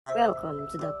Welcome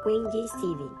to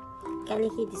Daqueengisttv. Kindly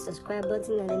hit the subscribe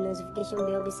button and the notification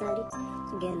bell beside it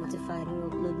to get notified when we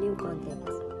upload new content.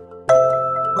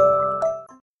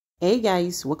 Hey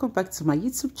guys, welcome back to my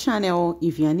YouTube channel.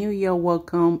 If you are new here,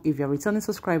 welcome. If you're a returning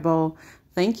subscriber,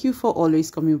 thank you for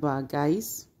always coming back,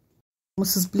 guys.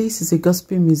 Mrs. Bliss is a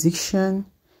gospel musician,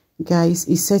 guys.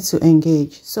 He's set to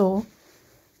engage. So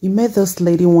he met this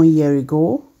lady 1 year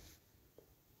ago.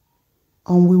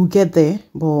 We will get there,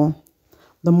 but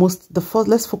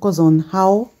let's focus on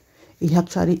how he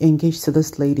actually engaged to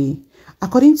this lady.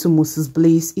 According to Mrs.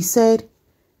 Bliss, he said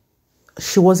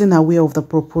she wasn't aware of the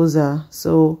proposal,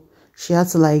 so she had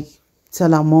to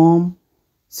tell her mom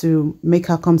to make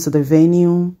her come to the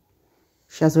venue.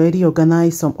 She has already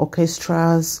organized some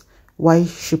orchestras while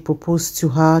she proposed to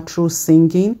her through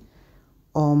singing.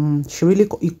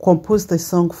 He composed the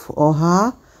song for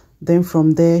her. Then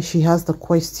from there, she has the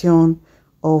question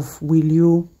of, will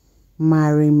you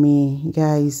marry me,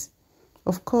 guys?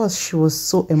 Of course, she was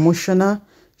so emotional.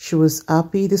 She was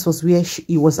happy. This was where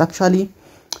he was actually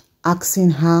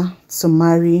asking her to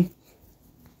marry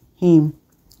him.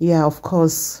 Yeah, of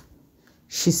course,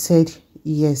 she said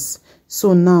yes.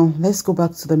 So now let's go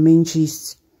back to the main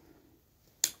gist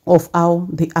of how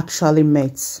they actually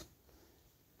met.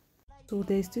 So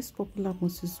there's this popular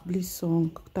Mrs. Bliss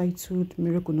song titled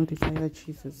Miracle Not Desire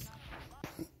Jesus.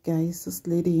 Guys, this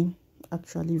lady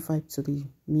actually vibed to the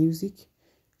music.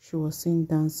 She was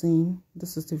dancing.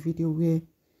 This is the video where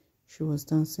she was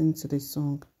dancing to the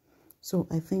song. So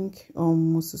I think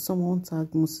someone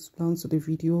tagged Mrs. Brown to the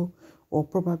video, or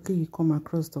probably you come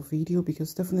across the video,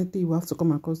 because definitely you have to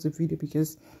come across the video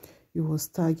because you was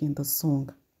tagging the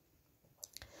song.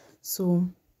 So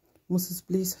Mrs.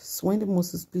 Bliss, when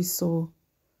Mrs. Bliss saw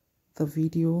the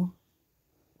video,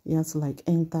 he had to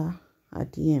enter her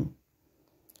DM.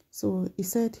 So he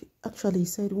said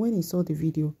when he saw the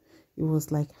video, it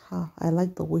was like, I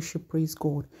like the way she praised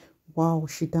God. Wow,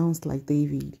 she danced like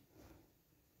David.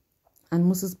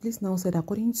 And Mrs. Bliss now said,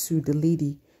 according to the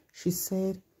lady, she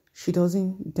said she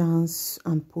doesn't dance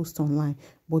and post online,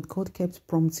 but God kept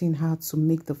prompting her to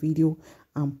make the video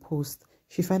and post.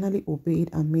 She finally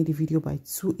obeyed and made the video by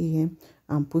 2 a.m.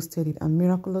 and posted it. And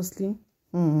miraculously,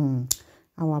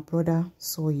 our brother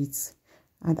saw it.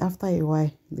 And after a while,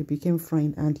 they became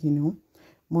friends. And,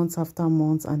 months after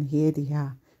months, and here they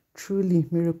are. Truly,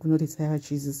 miracle not desire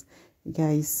Jesus.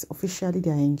 Guys, officially they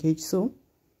are engaged. So,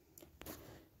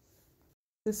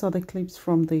 these are the clips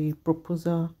from the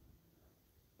proposal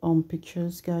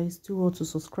pictures, guys. Do also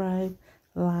subscribe,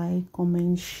 like,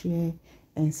 comment, share,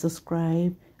 and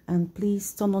subscribe. And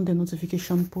please turn on the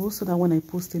notification post so that when I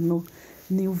post a new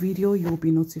video, you'll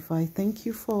be notified. Thank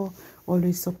you for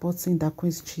always supporting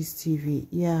Daqueengisttv.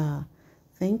 Yeah,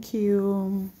 thank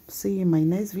you. See you in my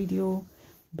next video.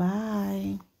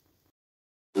 Bye.